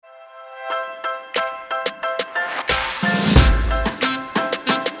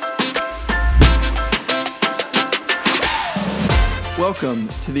welcome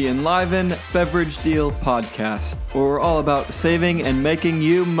to the Enliven Beverage Deal podcast, where we're all about saving and making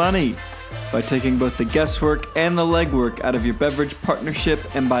you money by taking both the guesswork and the legwork out of your beverage partnership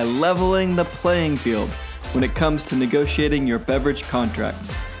and by leveling the playing field when it comes to negotiating your beverage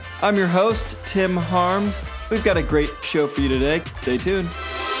contracts. I'm your host, Tim Harms. We've got a great show for you today. Stay tuned.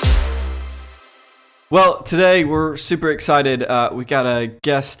 Well, today we're super excited. We got a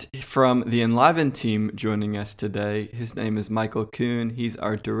guest from the Enliven team joining us today. His name is Michael Kuhn. He's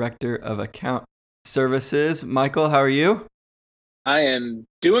our Director of Account Services. Michael, how are you? I am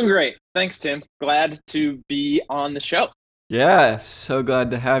doing great. Thanks, Tim. Glad to be on the show. Yeah, so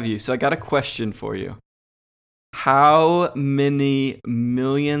glad to have you. So I got a question for you. How many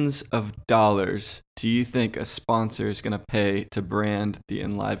millions of dollars do you think a sponsor is going to pay to brand the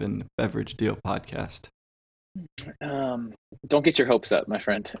Enliven Beverage Deal podcast? Don't get your hopes up, my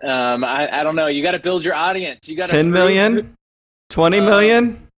friend. I don't know. You got to build your audience. You got 10 million? 20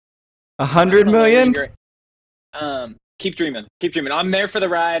 million? 100 million? Keep dreaming. Keep dreaming. I'm there for the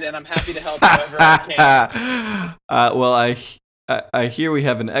ride, and I'm happy to help however I can. Well, I hear we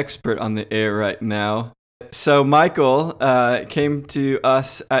have an expert on the air right now. So Michael came to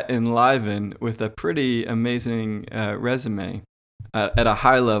us at Enliven with a pretty amazing resume. At a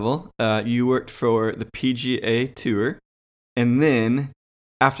high level, you worked for the PGA Tour, and then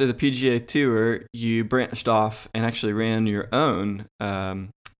after the PGA Tour, you branched off and actually ran your own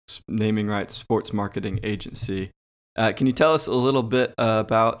naming rights sports marketing agency. Can you tell us a little bit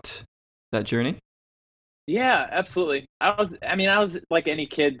about that journey? Yeah, absolutely. I was like any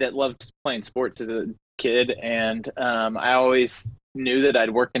kid that loved playing sports as a kid, and I always knew that I'd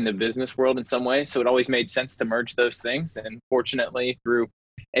work in the business world in some way, so it always made sense to merge those things. And fortunately, through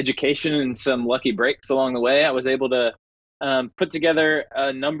education and some lucky breaks along the way, I was able to put together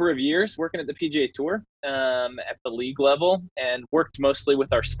a number of years working at the PGA Tour at the league level, and worked mostly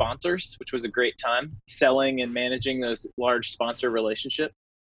with our sponsors, which was a great time, selling and managing those large sponsor relationships.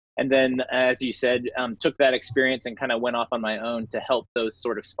 And then, as you said, took that experience and kind of went off on my own to help those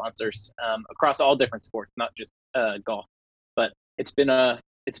sort of sponsors across all different sports, not just golf. But it's been a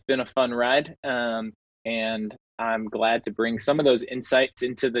fun ride, and I'm glad to bring some of those insights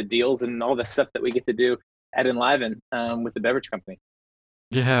into the deals and all the stuff that we get to do at Enliven with the beverage companies.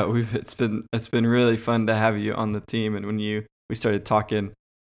 Yeah, it's been really fun to have you on the team, and when we started talking,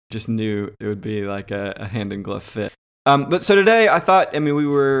 just knew it would be like a hand in glove fit. But so today I thought, we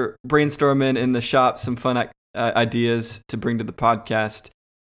were brainstorming in the shop some fun ideas to bring to the podcast.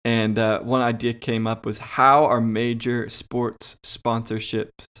 And one idea came up was, how are major sports sponsorships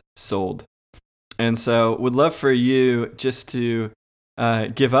sold? And so would love for you just to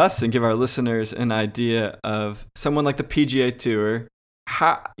give us and give our listeners an idea of someone like the PGA Tour.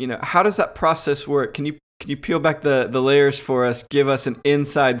 How does that process work? Can you peel back the layers for us, give us an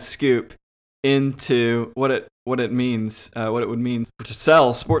inside scoop into what it means, what it would mean to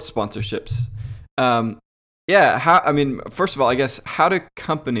sell sports sponsorships. First of all, I guess, how do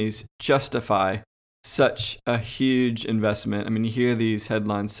companies justify such a huge investment? You hear these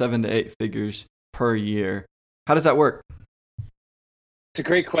headlines, 7 to 8 figures per year. How does that work? It's a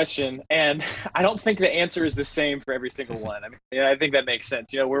great question, and I don't think the answer is the same for every single one. I think that makes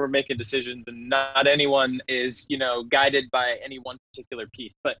sense. We're making decisions, and not anyone is, guided by any one particular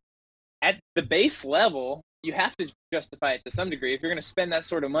piece. But at the base level, you have to justify it to some degree. If you're going to spend that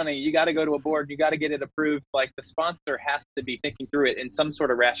sort of money, you got to go to a board, you got to get it approved. Like, the sponsor has to be thinking through it in some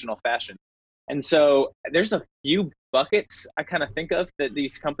sort of rational fashion. And so there's a few buckets I kind of think of that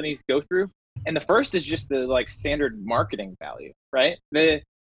these companies go through. And the first is just the standard marketing value, right?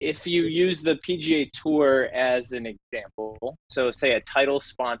 If you use the PGA Tour as an example, so say a title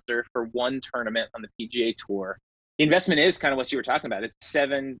sponsor for one tournament on the PGA Tour, the investment is kind of what you were talking about. It's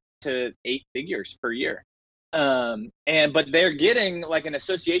 7 to 8 figures per year. But they're getting like an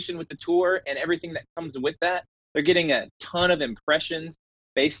association with the tour and everything that comes with that. They're getting a ton of impressions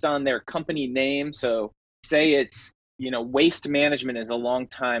based on their company name. So say it's, Waste Management is a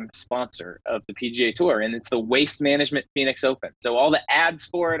longtime sponsor of the PGA Tour, and it's the Waste Management Phoenix Open. So all the ads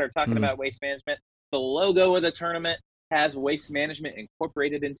for it are talking about waste management. The logo of the tournament has Waste Management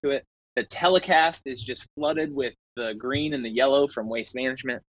incorporated into it. The telecast is just flooded with the green and the yellow from Waste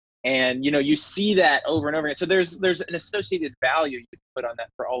Management. And, you see that over and over again. So there's an associated value you can put on that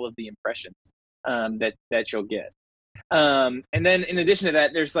for all of the impressions that you'll get. And then in addition to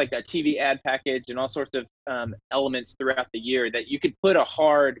that, there's like a TV ad package and all sorts of elements throughout the year that you could put a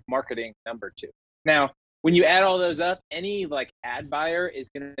hard marketing number to. Now, when you add all those up, any ad buyer is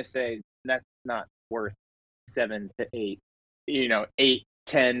going to say that's not worth 7 to 8, 8,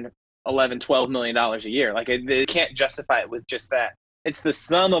 10, 11, $12 million a year. They can't justify it with just that. it's the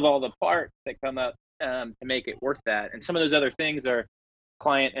sum of all the parts that come up to make it worth that. And some of those other things are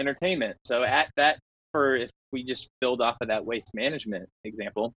client entertainment. So at that, for if we just build off of that waste management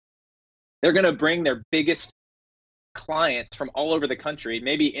example, they're going to bring their biggest clients from all over the country,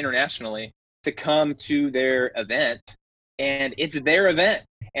 maybe internationally, to come to their event. And it's their event.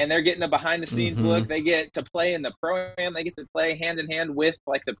 And they're getting a behind the scenes look. They get to play in the pro-am. They get to play hand in hand with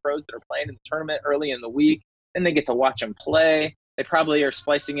like the pros that are playing in the tournament early in the week. Then they get to watch them play. They probably are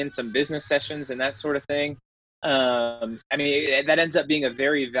splicing in some business sessions and that sort of thing. I mean, that ends up being a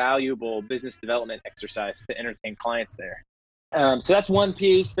very valuable business development exercise to entertain clients there. So that's one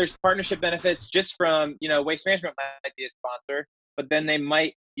piece. There's partnership benefits just from, Waste Management might be a sponsor, but then they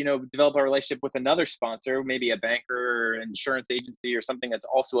might, develop a relationship with another sponsor, maybe a banker or insurance agency or something that's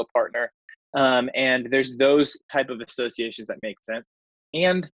also a partner. And there's those type of associations that make sense.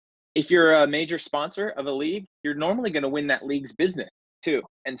 And if you're a major sponsor of a league, you're normally going to win that league's business too.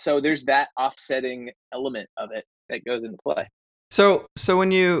 And so there's that offsetting element of it that goes into play. So when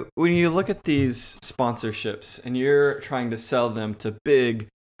you look at these sponsorships and you're trying to sell them to big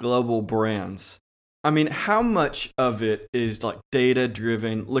global brands, I mean, how much of it is like data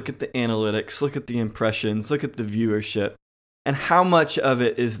driven? Look at the analytics, look at the impressions, look at the viewership, and how much of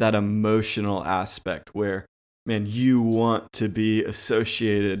it is that emotional aspect where, man, you want to be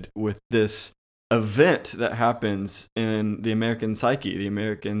associated with this event that happens in the American psyche, the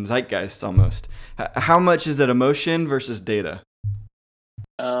American zeitgeist almost. How much is that emotion versus data?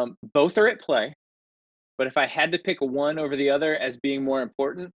 Both are at play, but if I had to pick one over the other as being more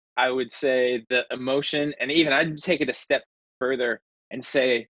important, I would say the emotion, and even I'd take it a step further and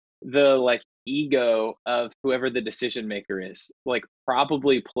say the like ego of whoever the decision maker is, like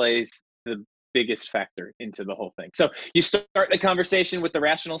probably plays the biggest factor into the whole thing. So you start the conversation with the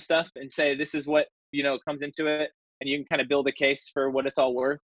rational stuff and say, this is what, comes into it, and you can kind of build a case for what it's all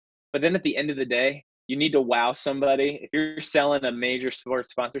worth. But then at the end of the day, you need to wow somebody. If you're selling a major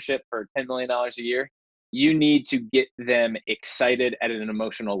sports sponsorship for $10 million a year, you need to get them excited at an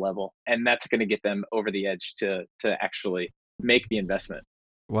emotional level. And that's going to get them over the edge to actually make the investment.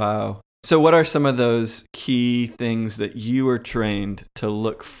 Wow. So what are some of those key things that you were trained to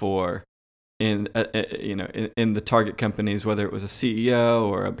look for in the target companies, whether it was a CEO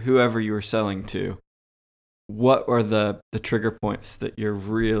or whoever you were selling to? What are the trigger points that you're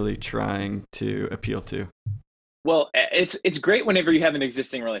really trying to appeal to? Well, it's great whenever you have an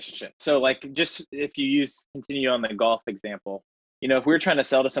existing relationship. So like, just if you continue on the golf example, if we were trying to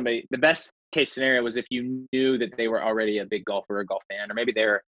sell to somebody, the best case scenario was if you knew that they were already a big golfer or golf fan, or maybe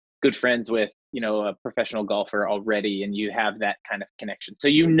they're good friends with, a professional golfer already, and you have that kind of connection. So,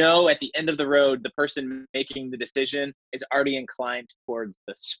 at the end of the road, the person making the decision is already inclined towards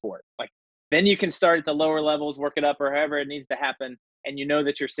the sport. Like, then you can start at the lower levels, work it up, or however it needs to happen, and you know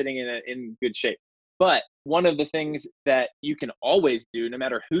that you're sitting in good shape. But one of the things that you can always do, no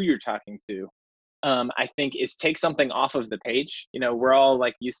matter who you're talking to, I think, is take something off of the page. We're all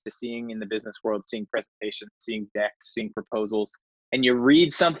like used to seeing in the business world, seeing presentations, seeing decks, seeing proposals, and you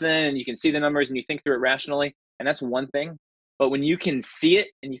read something and you can see the numbers and you think through it rationally. And that's one thing. But when you can see it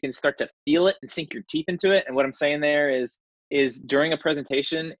and you can start to feel it and sink your teeth into it. And what I'm saying there is during a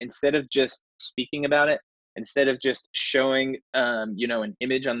presentation, instead of just speaking about it, instead of just showing, an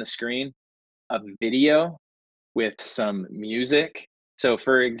image on the screen, a video with some music. So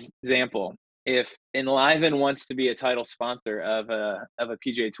for example, if Enliven wants to be a title sponsor of a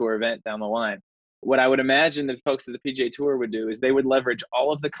PGA Tour event down the line, what I would imagine the folks at the PGA Tour would do is they would leverage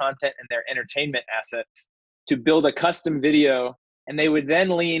all of the content and their entertainment assets to build a custom video, and they would then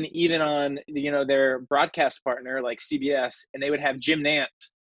lean even on their broadcast partner like CBS, and they would have Jim Nantz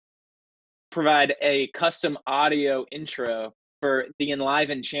provide a custom audio intro for the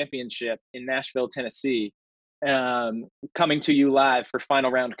Enliven Championship in Nashville, Tennessee, coming to you live for final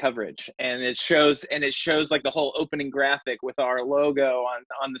round coverage. And it shows like the whole opening graphic with our logo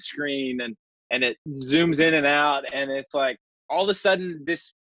on the screen, and it zooms in and out, and it's like all of a sudden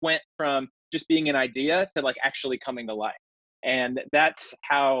this went from just being an idea to like actually coming to life. And that's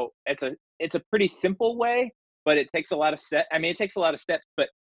how it's a pretty simple way, but it takes a lot of steps, but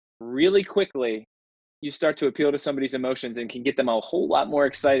really quickly you start to appeal to somebody's emotions and can get them a whole lot more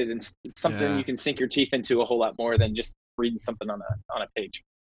excited, and something you can sink your teeth into a whole lot more than just reading something on a page.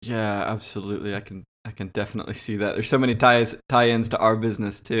 Yeah, absolutely. I can definitely see that. There's so many tie-ins to our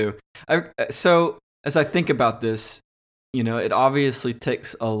business too. So as I think about this, it obviously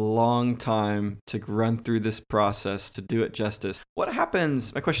takes a long time to run through this process to do it justice. My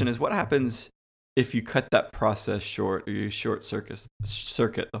question is, what happens if you cut that process short, or you short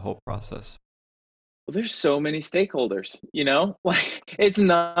circuit the whole process? there's so many stakeholders, like it's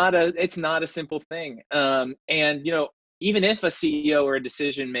not a simple thing. And even if a CEO or a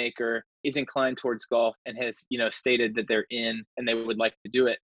decision maker is inclined towards golf and has stated that they're in and they would like to do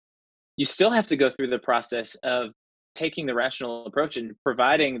it, you still have to go through the process of taking the rational approach and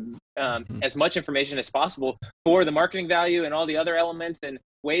providing Mhm. as much information as possible for the marketing value and all the other elements and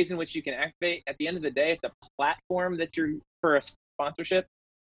ways in which you can activate. At the end of the day, it's a platform that you're for a sponsorship.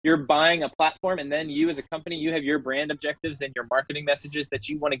 You're buying a platform, and then you as a company, you have your brand objectives and your marketing messages that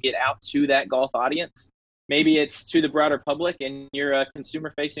you want to get out to that golf audience. Maybe it's to the broader public and you're a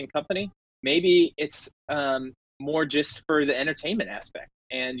consumer facing company. Maybe it's more just for the entertainment aspect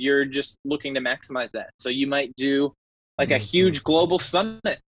and you're just looking to maximize that. So you might do like a Mhm. huge global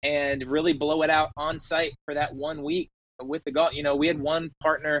summit and really blow it out on site for that 1 week with the golf. We had one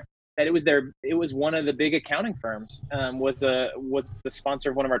partner that it was one of the big accounting firms, was the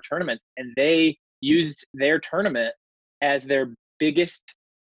sponsor of one of our tournaments, and they used their tournament as their biggest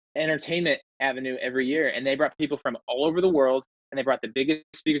entertainment avenue every year, and they brought people from all over the world, and they brought the biggest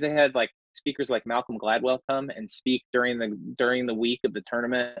speakers. They had like speakers like Malcolm Gladwell come and speak during the week of the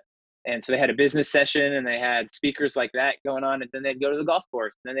tournament. And so they had a business session and they had speakers like that going on, and then they'd go to the golf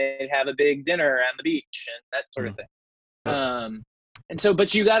course, and then they'd have a big dinner on the beach and that sort of Mm. thing. Uh, And so,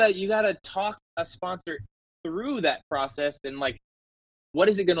 but you gotta talk a sponsor through that process and like, what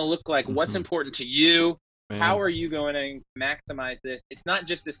is it going to look like? What's mhm. important to you? How Man. are you going to maximize this? It's not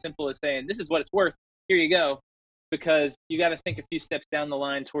just as simple as saying, this is what it's worth. Here you go. Because you got to think a few steps down the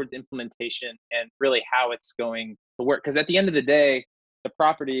line towards implementation and really how it's going to work. Because at the end of the day, the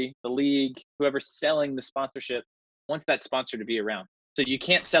property, the league, whoever's selling the sponsorship wants that sponsor to be around. So you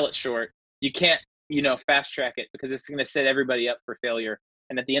can't sell it short. You can't, fast track it because it's going to set everybody up for failure.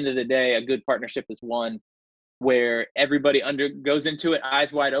 And at the end of the day, a good partnership is one where everybody goes into it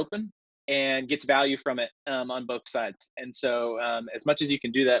eyes wide open and gets value from it, on both sides. And so, as much as you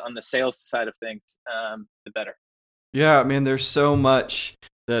can do that on the sales side of things, the better. Yeah, man, there's so much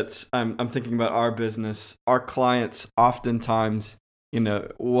that's I'm thinking about our business. Our clients oftentimes,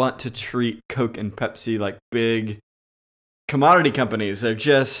 want to treat Coke and Pepsi like big commodity companies. They're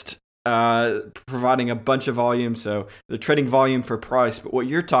just providing a bunch of volume, so they're trading volume for price. But what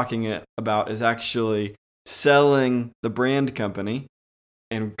you're talking about is actually selling the brand company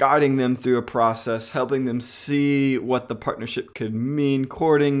and guiding them through a process, helping them see what the partnership could mean,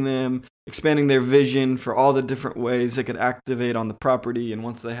 courting them, expanding their vision for all the different ways they could activate on the property. And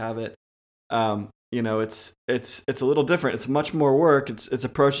once they have it, it's a little different. It's much more work. It's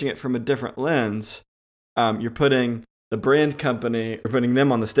approaching it from a different lens. You're putting the brand company, you're putting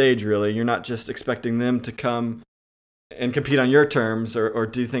them on the stage. Really, you're not just expecting them to come and compete on your terms or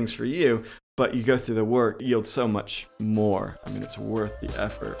do things for you, but you go through the work, it yields so much more. I mean, it's worth the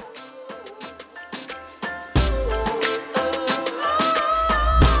effort.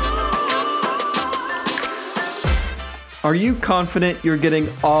 Are you confident you're getting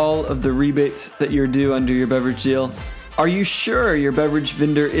all of the rebates that you're due under your beverage deal? Are you sure your beverage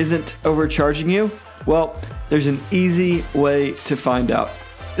vendor isn't overcharging you? Well, there's an easy way to find out.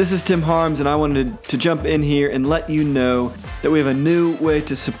 This is Tim Harms, and I wanted to jump in here and let you know that we have a new way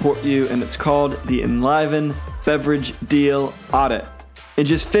to support you, and it's called the Enliven Beverage Deal Audit. In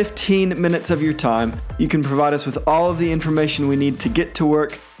just 15 minutes of your time, you can provide us with all of the information we need to get to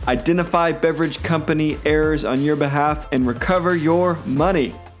work, identify beverage company errors on your behalf, and recover your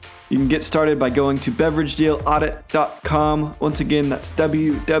money. You can get started by going to beveragedealaudit.com. Once again, that's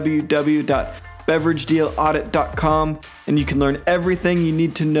www.beveragedealaudit.com, and you can learn everything you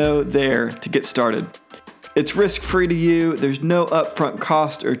need to know there to get started. It's risk-free to you, there's no upfront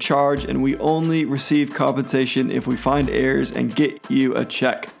cost or charge, and we only receive compensation if we find errors and get you a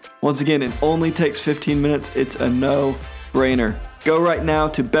check. Once again, it only takes 15 minutes. It's a no-brainer. Go right now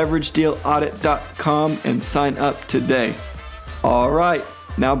to beveragedealaudit.com and sign up today. All right,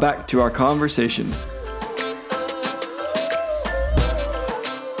 now back to our conversation.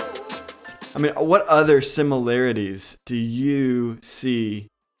 I mean, what other similarities do you see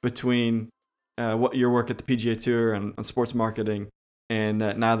between what your work at the PGA Tour and on sports marketing, and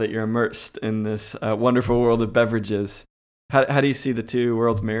now that you're immersed in this wonderful world of beverages? How do you see the two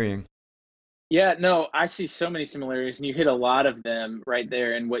worlds marrying? Yeah, no, I see so many similarities, and you hit a lot of them right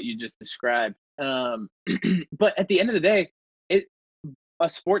there in what you just described. But at the end of the day, it a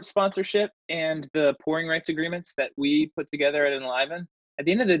sports sponsorship and the pouring rights agreements that we put together at Enliven, at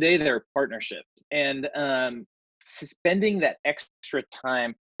the end of the day, they're partnerships. And spending that extra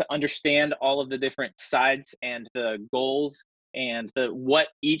time to understand all of the different sides and the goals and the what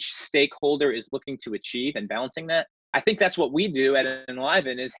each stakeholder is looking to achieve and balancing that. I think that's what we do at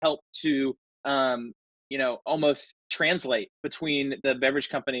Enliven is help to almost translate between the beverage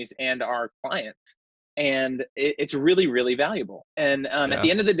companies and our clients. And it's really, really valuable. And at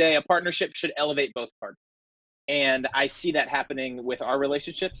the end of the day, a partnership should elevate both parties. And I see that happening with our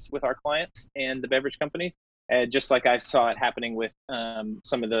relationships with our clients and the beverage companies, just like I saw it happening with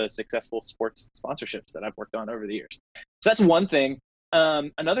some of the successful sports sponsorships that I've worked on over the years. So that's one thing.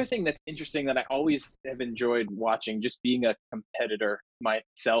 Another thing that's interesting that I always have enjoyed watching, just being a competitor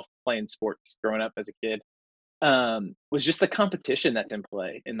myself, playing sports growing up as a kid, was just the competition that's in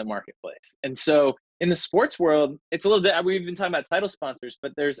play in the marketplace. And so in the sports world, it's a little bit, we've been talking about title sponsors,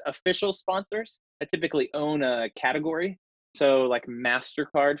 but there's official sponsors that typically own a category. So like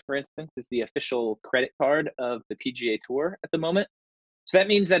MasterCard, for instance, is the official credit card of the PGA Tour at the moment. So that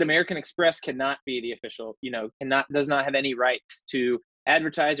means that American Express cannot be the official, does not have any rights to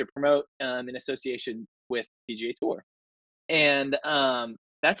advertise or promote in association with PGA Tour. And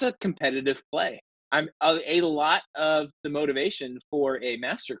that's a competitive play. A lot of the motivation for a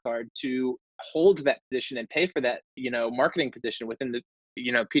MasterCard to hold that position and pay for that, marketing position within the,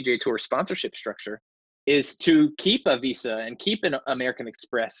 PGA Tour sponsorship structure is to keep a Visa and keep an American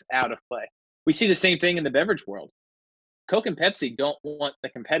Express out of play. We see the same thing in the beverage world. Coke and Pepsi don't want the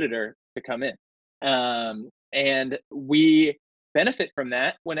competitor to come in. And we benefit from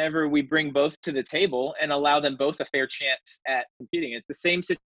that whenever we bring both to the table and allow them both a fair chance at competing. It's the same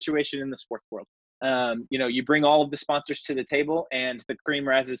situation in the sports world. You bring all of the sponsors to the table and the cream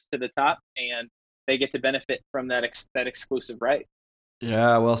rises to the top and they get to benefit from that exclusive right.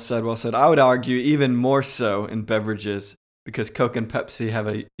 Yeah, well said, well said. I would argue even more so in beverages because Coke and Pepsi have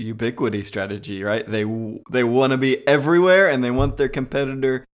a ubiquity strategy, right? They want to be everywhere and they want their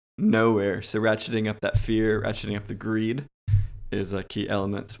competitor nowhere. So ratcheting up that fear, ratcheting up the greed is a key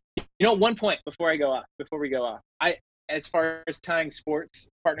element. One point before we go off, as far as tying sports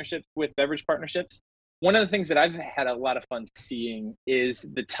partnerships with beverage partnerships, one of the things that I've had a lot of fun seeing is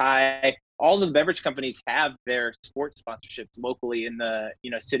the tie. All the beverage companies have their sports sponsorships locally in the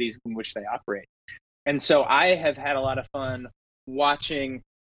cities in which they operate. And so I have had a lot of fun watching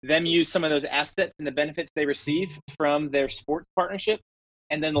them use some of those assets and the benefits they receive from their sports partnership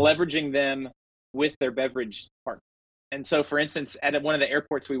and then leveraging them with their beverage partner. And so, for instance, at one of the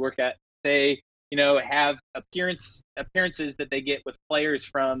airports we work at, they have appearances that they get with players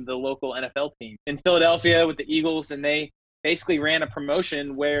from the local NFL team in Philadelphia with the Eagles, and they basically ran a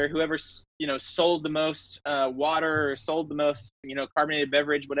promotion where whoever sold the most water or sold the most carbonated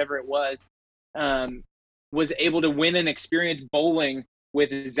beverage, whatever it was able to win an experience bowling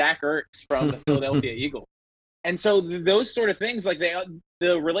with Zach Ertz from the Philadelphia Eagles. And so those sort of things, like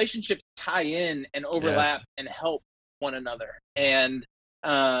the relationships tie in and overlap and help one another. And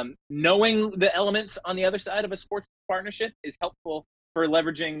knowing the elements on the other side of a sports partnership is helpful for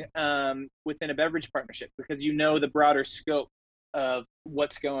leveraging within a beverage partnership because the broader scope of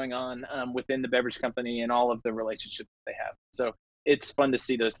what's going on within the beverage company and all of the relationships they have. So it's fun to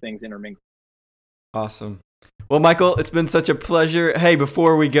see those things intermingle. Awesome. Well, Michael, it's been such a pleasure. Hey,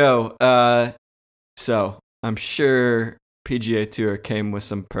 before we go, so I'm sure PGA Tour came with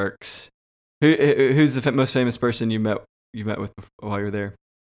some perks. Who's the most famous person you met with while you were there?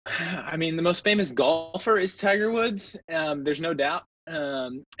 I mean, the most famous golfer is Tiger Woods. There's no doubt.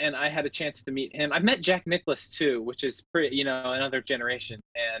 And I had a chance to meet him. I've met Jack Nicklaus too, which is pretty, another generation.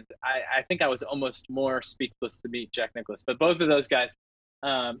 And I think I was almost more speechless to meet Jack Nicklaus. But both of those guys,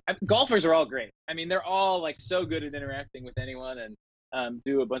 golfers are all great. I mean, they're all like so good at interacting with anyone and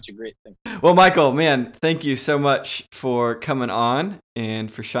do a bunch of great things. Well, Michael, man, thank you so much for coming on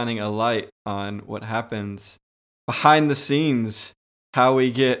and for shining a light on what happens behind the scenes, how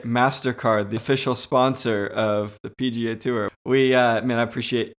we get MasterCard, the official sponsor of the PGA Tour. I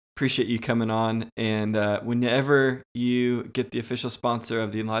appreciate you coming on. And whenever you get the official sponsor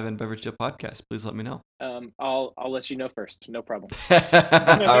of the Enliven Beverage Deal podcast, please let me know. I'll let you know first. No problem.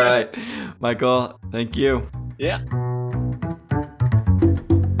 All right, Michael, thank you. Yeah.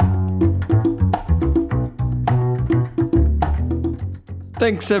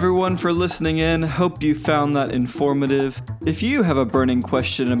 Thanks everyone for listening in. Hope you found that informative. If you have a burning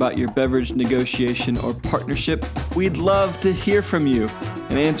question about your beverage negotiation or partnership, we'd love to hear from you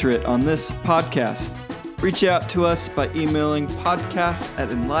and answer it on this podcast. Reach out to us by emailing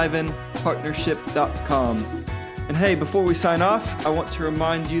podcast@enlivenpartnership.com. And hey, before we sign off, I want to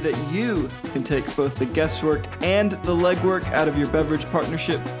remind you that you can take both the guesswork and the legwork out of your beverage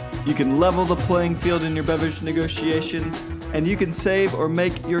partnership. You can level the playing field in your beverage negotiations, and you can save or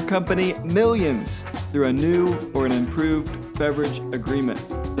make your company millions through a new or an improved beverage agreement.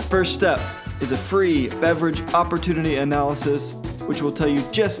 The first step is a free beverage opportunity analysis which will tell you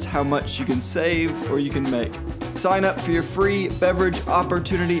just how much you can save or you can make. Sign up for your free beverage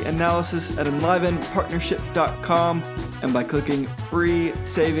opportunity analysis at enlivenpartnership.com and by clicking Free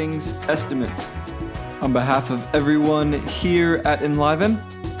Savings Estimate. On behalf of everyone here at Enliven,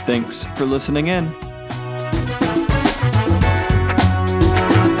 thanks for listening in.